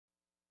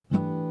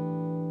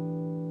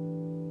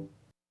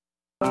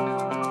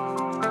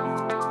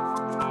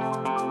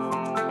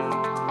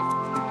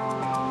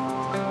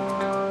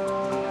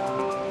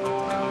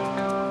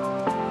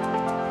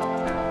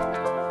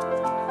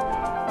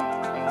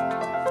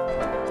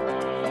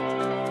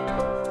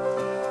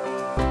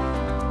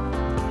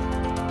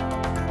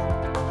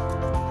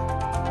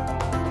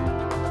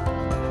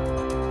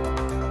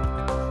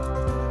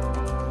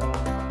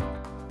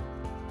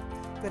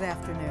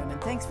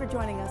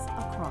joining us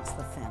across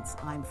the fence.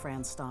 I'm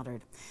Fran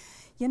Stoddard.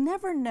 You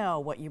never know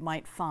what you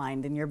might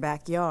find in your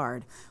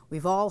backyard.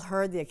 We've all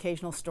heard the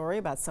occasional story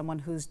about someone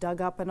who's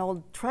dug up an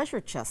old treasure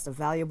chest of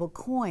valuable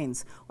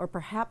coins or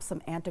perhaps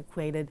some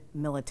antiquated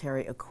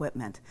military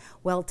equipment.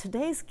 Well,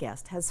 today's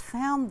guest has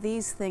found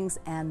these things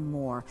and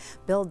more.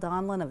 Bill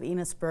Donlin of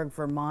Enosburg,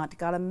 Vermont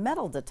got a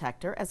metal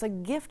detector as a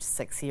gift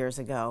 6 years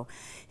ago.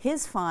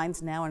 His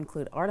finds now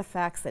include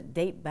artifacts that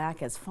date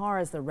back as far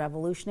as the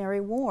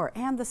Revolutionary War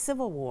and the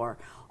Civil War,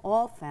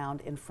 all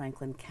found in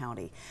Franklin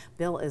County.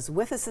 Bill is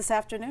with us this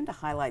afternoon to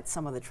highlight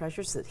some of the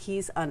treasures that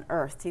he's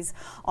unearthed. He's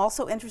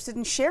also interested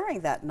in sharing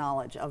that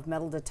knowledge of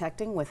metal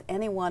detecting with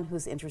anyone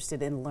who's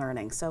interested in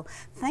learning. So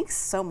thanks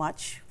so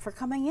much for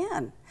coming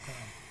in.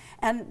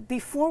 And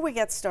before we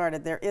get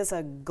started, there is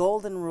a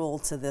golden rule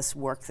to this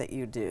work that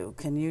you do.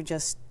 Can you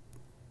just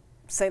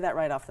say that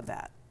right off the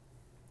bat?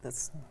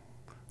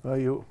 Well,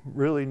 you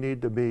really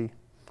need to be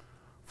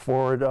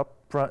forward, up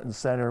front and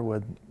center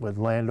with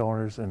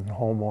landowners and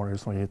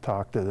homeowners when you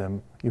talk to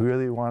them. You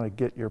really want to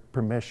get your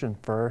permission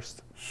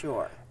first.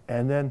 Sure.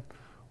 And then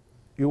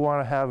you want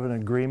to have an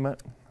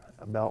agreement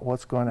about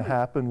what's going to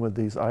happen with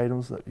these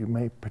items that you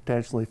may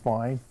potentially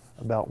find,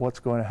 about what's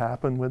going to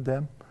happen with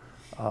them.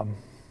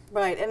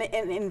 Right,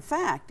 and in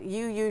fact,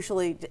 you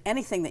usually,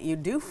 anything that you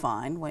do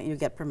find, when you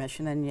get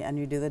permission and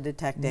you do the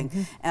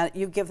detecting,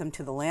 you give them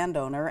to the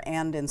landowner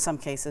and in some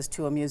cases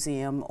to a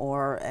museum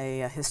or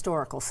a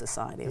historical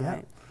society,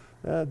 right?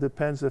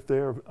 Depends if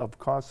they're of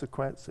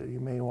consequence. You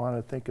may want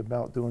to think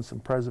about doing some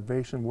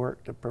preservation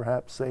work to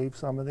perhaps save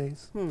some of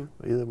these,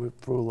 either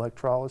through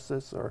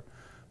electrolysis or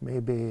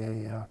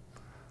maybe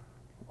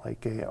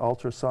like a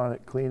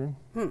ultrasonic cleaning.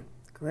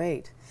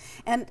 Great.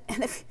 And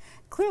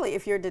clearly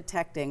if you're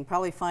detecting,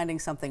 probably finding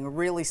something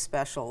really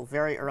special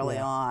very early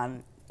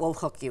on will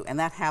hook you, and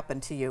that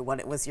happened to you. When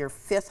it was your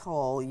fifth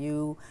hole,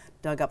 you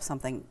dug up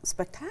something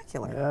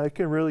spectacular. Yeah, it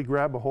can really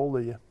grab a hold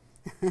of you.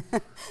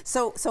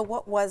 So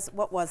what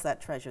was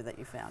that treasure that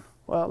you found?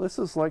 Well, this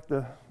is like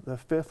the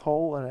fifth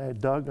hole that I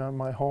dug on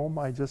my home.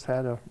 I just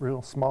had a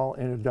real small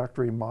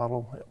introductory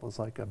model. It was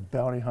like a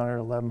Bounty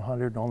Hunter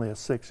 1100, only a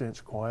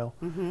 6-inch coil.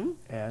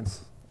 And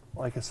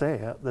like I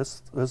say,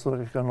 this was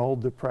like an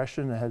old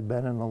depression that had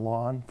been in the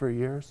lawn for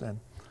years, and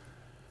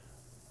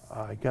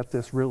I got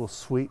this real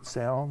sweet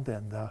sound,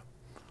 and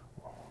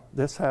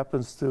this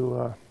happens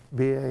to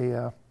be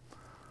a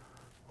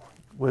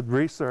with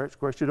research. Of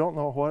course, you don't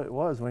know what it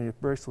was when you're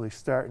basically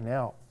starting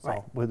out.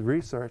 So with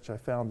research, I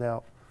found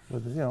out,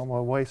 my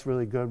wife's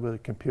really good with a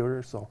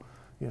computer, so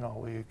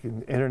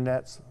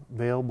internet's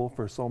available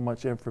for so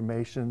much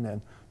information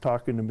and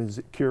talking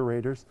to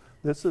curators.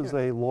 This is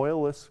a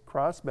Loyalist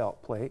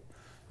crossbelt plate.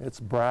 It's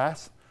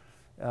brass.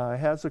 It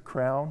has a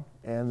crown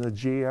and the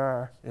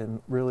GR in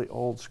really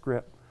old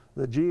script.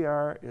 The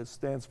GR, it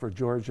stands for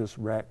Georgius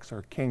Rex,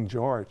 or King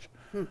George.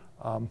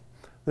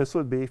 This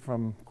would be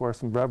from, of course,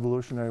 from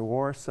Revolutionary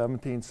War,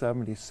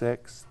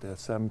 1776 to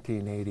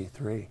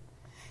 1783.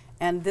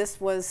 And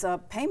this was a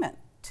payment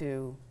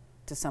to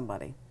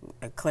somebody,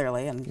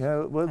 clearly, and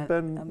yeah, it would have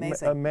been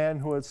amazing. A man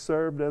who had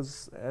served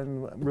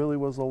and really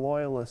was a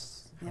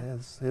loyalist.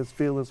 His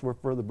feelings were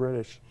for the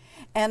British.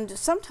 And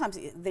sometimes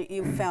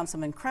you've found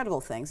some incredible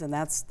things, and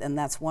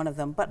that's one of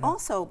them. But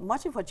also,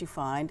 much of what you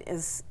find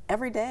is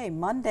everyday,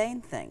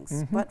 mundane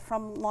things, but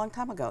from a long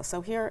time ago.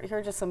 So here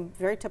are just some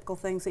very typical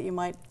things that you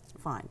might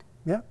find.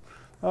 Yeah.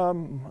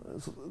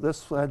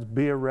 This had to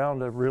be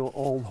around a real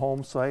old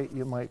home site.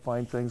 You might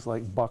find things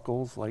like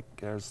buckles, I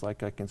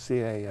can see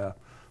a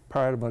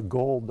part of a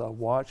gold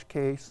watch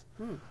case,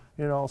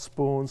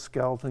 spoons,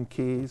 skeleton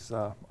keys,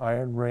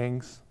 iron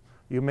rings.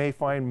 You may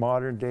find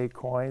modern day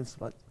coins,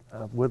 but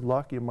with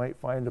luck you might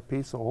find a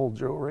piece of old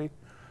jewelry,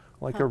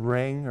 like a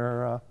ring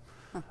or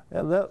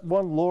and that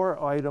one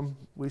lure item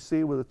we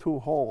see with the two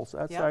holes,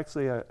 that's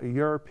actually a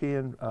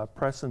European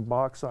press and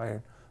box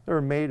iron. They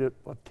were made of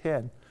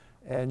tin,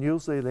 and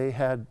usually they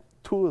had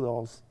two of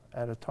those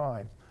at a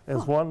time,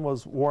 as one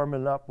was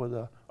warming up with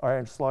an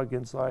iron slug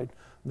inside,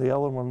 the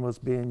other one was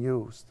being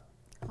used.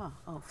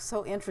 Oh,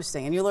 so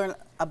interesting. And you learn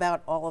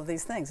about all of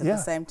these things at the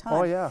same time.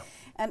 Oh, yeah.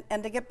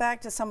 And to get back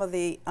to some of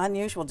the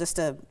unusual, just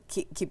to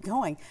keep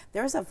going,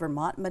 there's a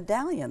Vermont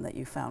medallion that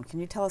you found.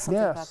 Can you tell us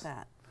something about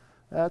that?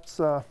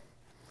 That's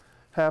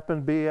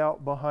happened to be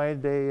out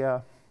behind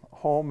a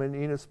home in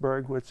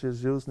Enosburg, which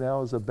is used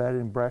now as a bed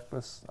and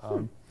breakfast.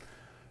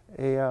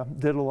 I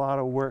did a lot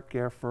of work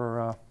there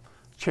for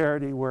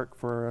charity work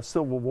for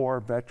Civil War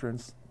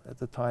veterans at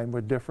the time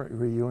with different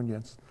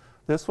reunions.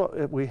 This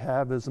what we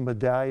have is a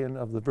medallion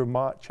of the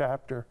Vermont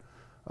chapter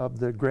of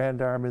the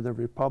Grand Army of the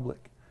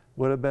Republic.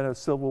 Would have been a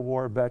Civil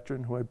War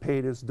veteran who had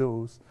paid his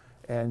dues,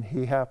 and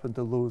he happened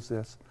to lose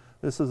this.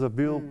 This is a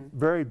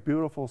very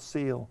beautiful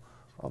seal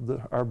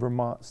of our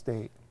Vermont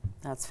state.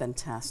 That's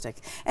fantastic.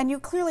 And you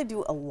clearly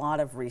do a lot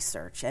of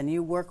research, and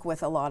you work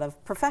with a lot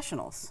of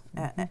professionals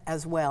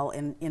as well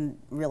in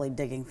really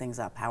digging things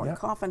up. Howard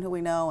Coffin, who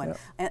we know,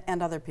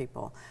 and other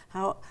people.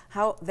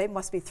 How they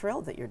must be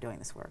thrilled that you're doing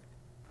this work.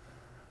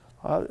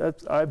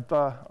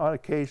 On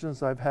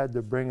occasions, I've had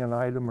to bring an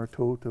item or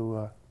two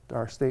to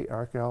our state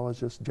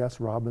archaeologist, Jess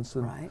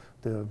Robinson, Right.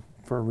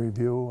 for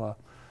review.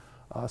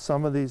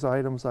 Some of these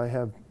items I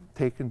have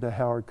taken to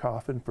Howard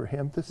Coffin for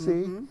him to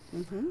see.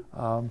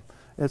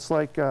 It's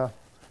like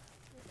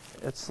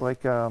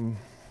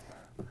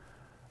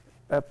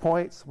at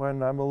points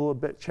when I'm a little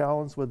bit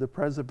challenged with the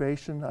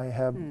preservation, I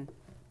have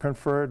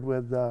conferred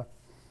with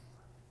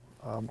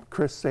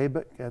Chris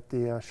Sabick at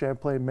the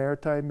Champlain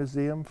Maritime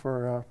Museum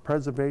for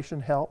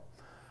preservation help,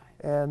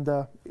 and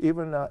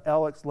even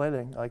Alex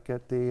Lenning, like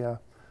at the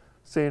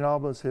St.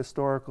 Albans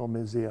Historical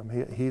Museum.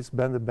 He's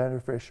been the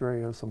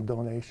beneficiary of some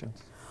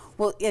donations.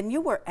 Well, and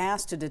you were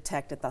asked to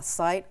detect at the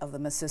site of the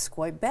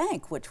Missisquoi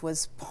Bank, which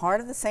was part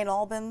of the St.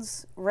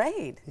 Albans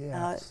raid.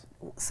 Yes.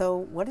 So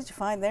what did you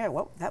find there?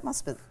 Well, that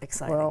must have been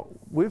exciting. Well,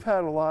 we've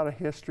had a lot of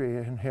history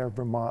in here in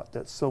Vermont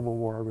that's Civil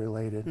War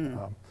related.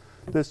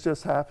 This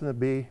just happened to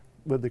be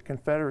with the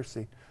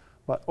Confederacy,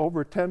 but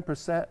over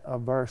 10%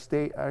 of our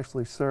state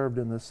actually served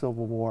in the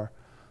Civil War.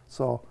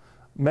 So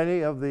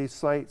many of these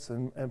sites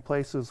and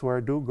places where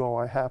I do go,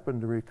 I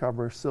happen to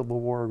recover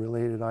Civil War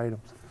related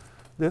items.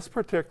 This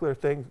particular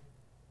thing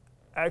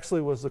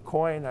actually was the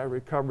coin I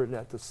recovered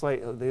at the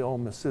site of the old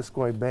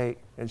Missisquoi Bank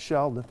in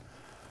Sheldon.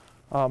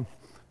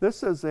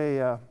 This is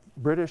a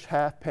British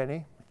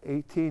halfpenny,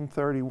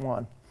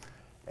 1831,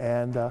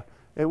 and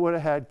it would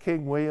have had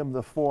King William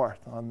IV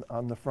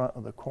on the front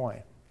of the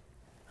coin.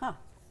 Huh,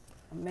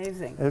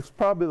 amazing. It's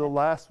probably the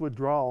last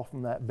withdrawal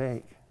from that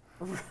bank.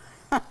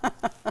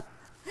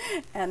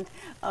 And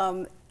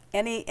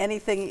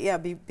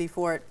anything,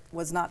 before it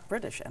was not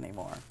British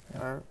anymore.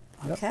 Yeah. Or,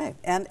 Yep. okay.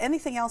 And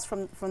anything else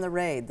from the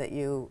raid that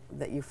you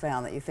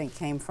found that you think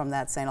came from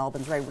that St.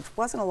 Albans raid, which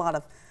wasn't a lot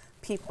of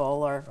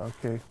people, or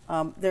Okay.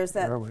 there's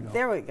that.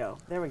 There we go.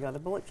 There we go. The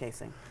bullet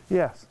casing.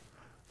 Yes,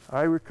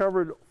 I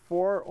recovered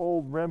 4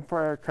 old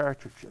rimfire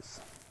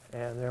cartridges,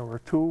 and there were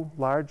 2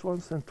 large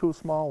ones and 2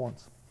 small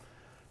ones.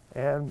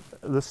 And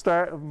the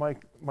start of my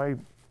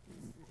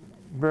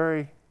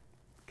very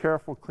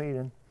careful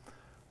cleaning,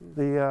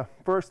 the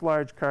first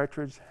large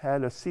cartridge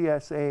had a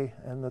CSA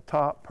in the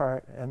top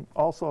part, and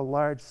also a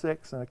large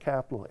 6 and a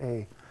capital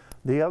A.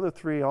 The other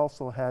 3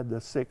 also had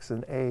the 6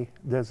 and A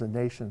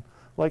designation,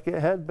 like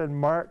it had been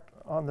marked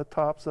on the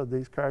tops of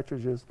these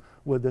cartridges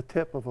with the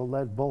tip of a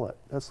lead bullet.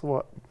 That's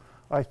what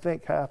I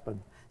think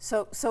happened.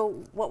 So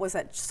what was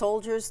that?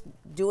 Soldiers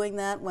doing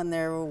that when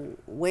they're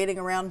waiting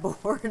around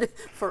board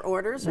for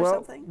orders or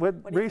something?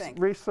 With what do you think?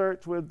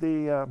 research with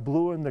the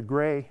blue and the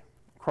gray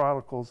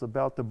chronicles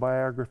about the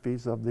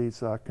biographies of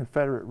these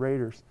Confederate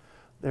raiders,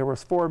 there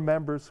was 4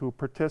 members who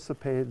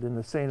participated in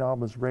the St.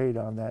 Albans raid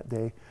on that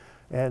day,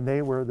 and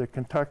they were the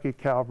Kentucky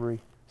Cavalry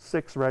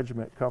 6th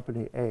Regiment,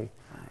 Company A.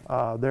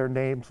 Their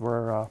names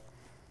were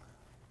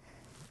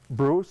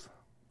Bruce,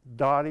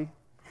 Dottie,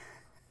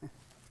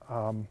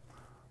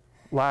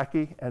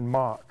 Lackey, and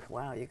Mock.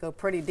 Wow, you go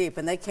pretty deep,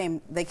 and they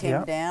came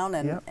Yep. down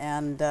and Yep.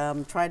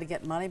 and tried to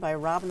get money by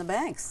robbing the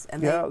banks,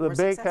 and Yeah, they the were bank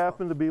successful.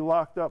 happened to be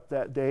locked up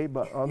that day,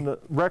 but on the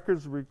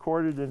records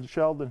recorded in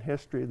Sheldon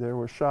history, there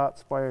were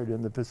shots fired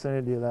in the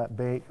vicinity of that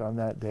bank on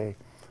that day.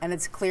 And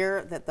it's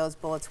clear that those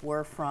bullets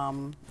were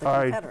from the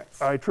I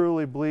Confederates.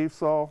 truly believe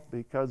so,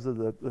 because of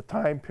the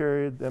time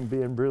period, them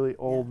being really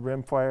old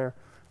rimfire,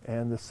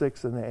 and the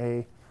 6 and the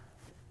A.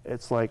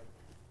 It's like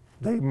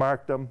they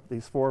marked them,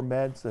 these 4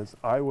 men, says,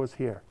 I was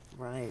here.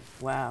 Right.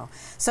 Wow.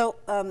 So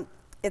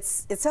it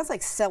sounds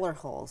like cellar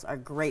holes are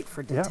great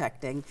for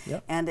detecting. Yeah.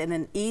 And in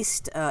an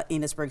East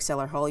Enosburg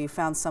cellar hole, you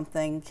found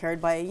something carried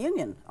by a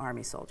Union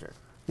Army soldier.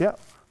 Yeah.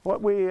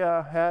 What we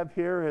have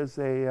here is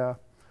a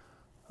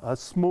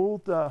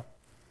smooth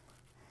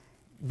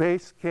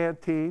base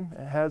canteen.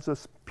 It has a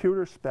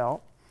pewter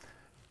spout,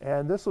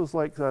 and this was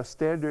like a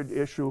standard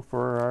issue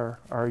for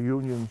our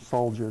Union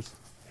soldiers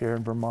here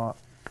in Vermont.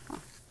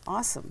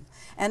 Awesome.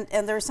 And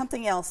there's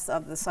something else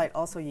the site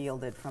also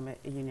yielded from a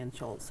Union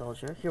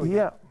soldier. Here we go.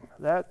 Yeah,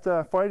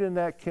 that finding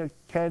that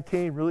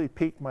canteen really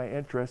piqued my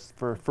interest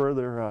for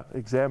further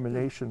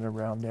examination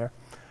around there.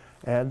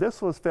 And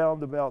this was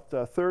found about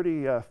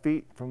 30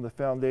 feet from the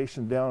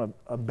foundation down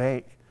a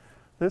bank.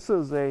 This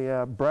is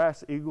a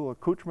brass eagle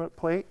accoutrement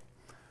plate,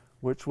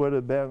 which would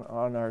have been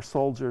on our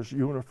soldiers'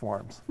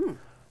 uniforms.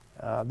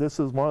 This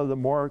is one of the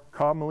more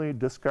commonly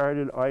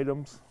discarded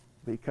items,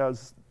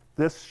 because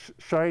this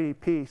shiny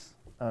piece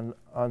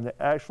on the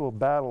actual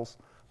battles,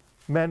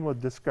 men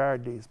would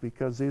discard these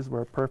because these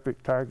were a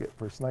perfect target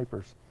for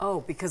snipers.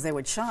 Oh, because they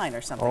would shine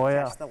or something, Oh,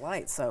 yeah. catch the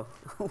light. So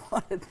who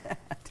wanted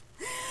that?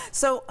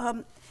 So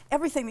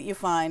everything that you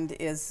find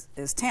is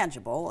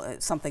tangible,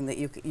 something that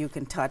you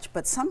can touch,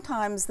 but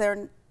sometimes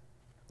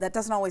that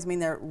doesn't always mean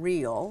they're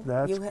real.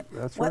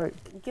 That's right.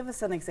 Give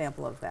us an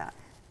example of that.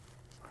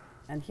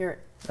 And here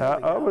we I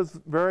go. was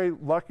very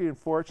lucky and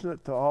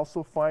fortunate to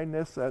also find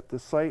this at the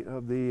site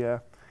of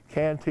the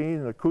canteen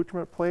and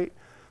accoutrement plate.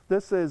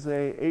 This is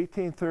a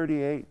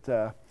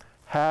 1838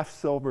 half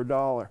silver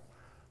dollar.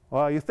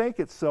 Well, you think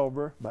it's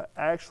silver, but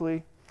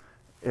actually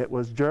it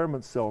was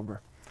German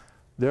silver.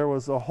 There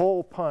was a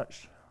hole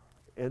punched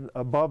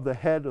above the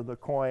head of the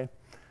coin,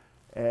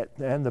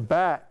 and the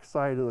back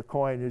side of the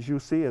coin, as you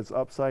see, is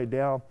upside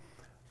down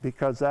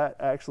because that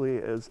actually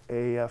is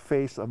a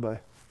face of a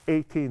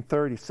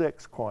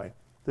 1836 coin.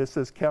 This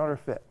is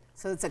counterfeit.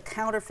 So it's a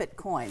counterfeit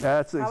coin.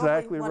 That's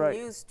exactly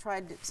right.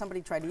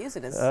 Somebody tried to use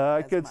it as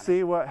I could money.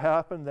 see what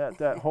happened at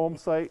that home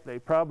site. They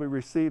probably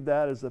received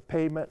that as a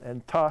payment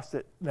and tossed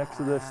it next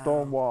to this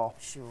stone wall.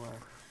 Sure.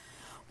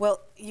 Well,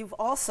 you've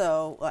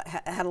also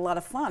had a lot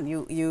of fun.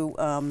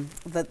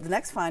 The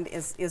next find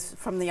is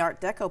from the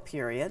Art Deco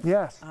period.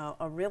 Yes.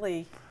 A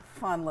really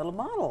fun little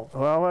model.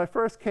 Well, when I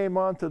first came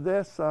onto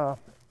this,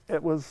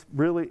 it was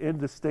really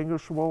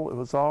indistinguishable. It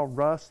was all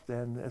rust,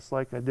 and it's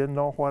like I didn't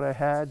know what I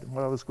had,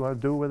 what I was going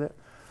to do with it.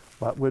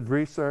 But with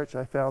research,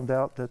 I found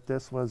out that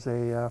this was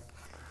a,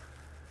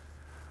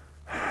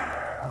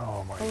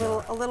 oh my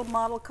God. A little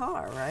model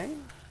car, right?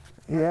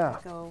 Yeah,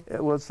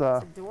 it was.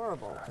 It's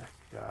adorable.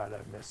 God, I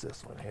miss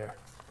this one here.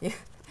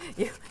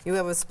 You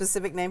have a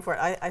specific name for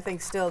it. I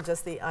think still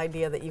just the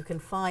idea that you can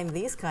find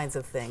these kinds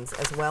of things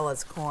as well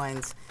as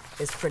coins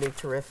is pretty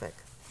terrific.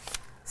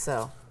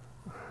 So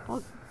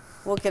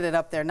we'll get it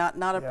up there, not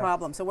a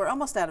problem. So we're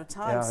almost out of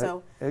time. Yeah,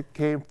 so it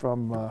came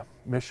from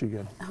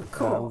Michigan. Oh,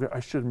 cool. I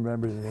should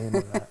remember the name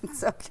of that.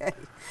 It's okay.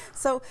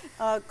 So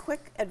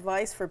quick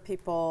advice for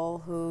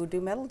people who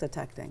do metal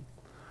detecting.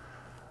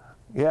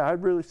 Yeah,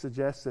 I'd really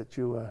suggest that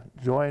you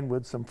join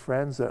with some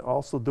friends that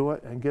also do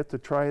it and get to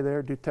try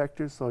their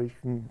detectors so you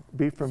can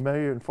be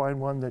familiar and find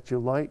one that you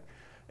like.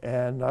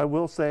 And I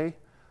will say,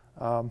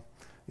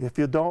 if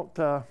you don't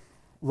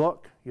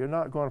look, you're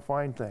not going to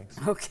find things.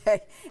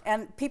 Okay,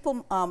 and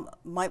people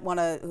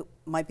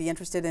might be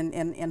interested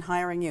in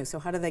hiring you. So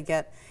how do they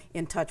get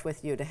in touch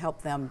with you to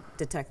help them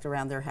detect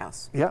around their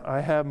house? Yeah,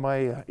 I have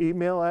my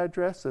email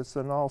address. It's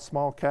in all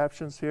small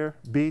captions here.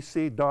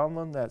 BC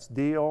Donlon, that's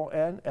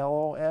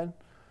DONLON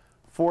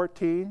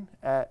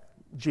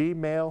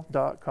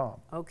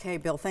 14@gmail.com. Okay,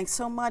 Bill, thanks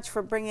so much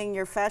for bringing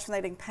your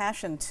fascinating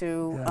passion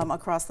to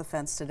Across the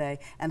Fence today,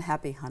 and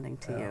happy hunting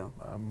to you.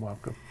 I'm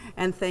welcome.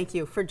 And thank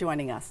you for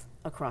joining us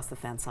Across the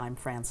Fence. I'm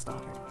Fran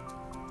Stoddard.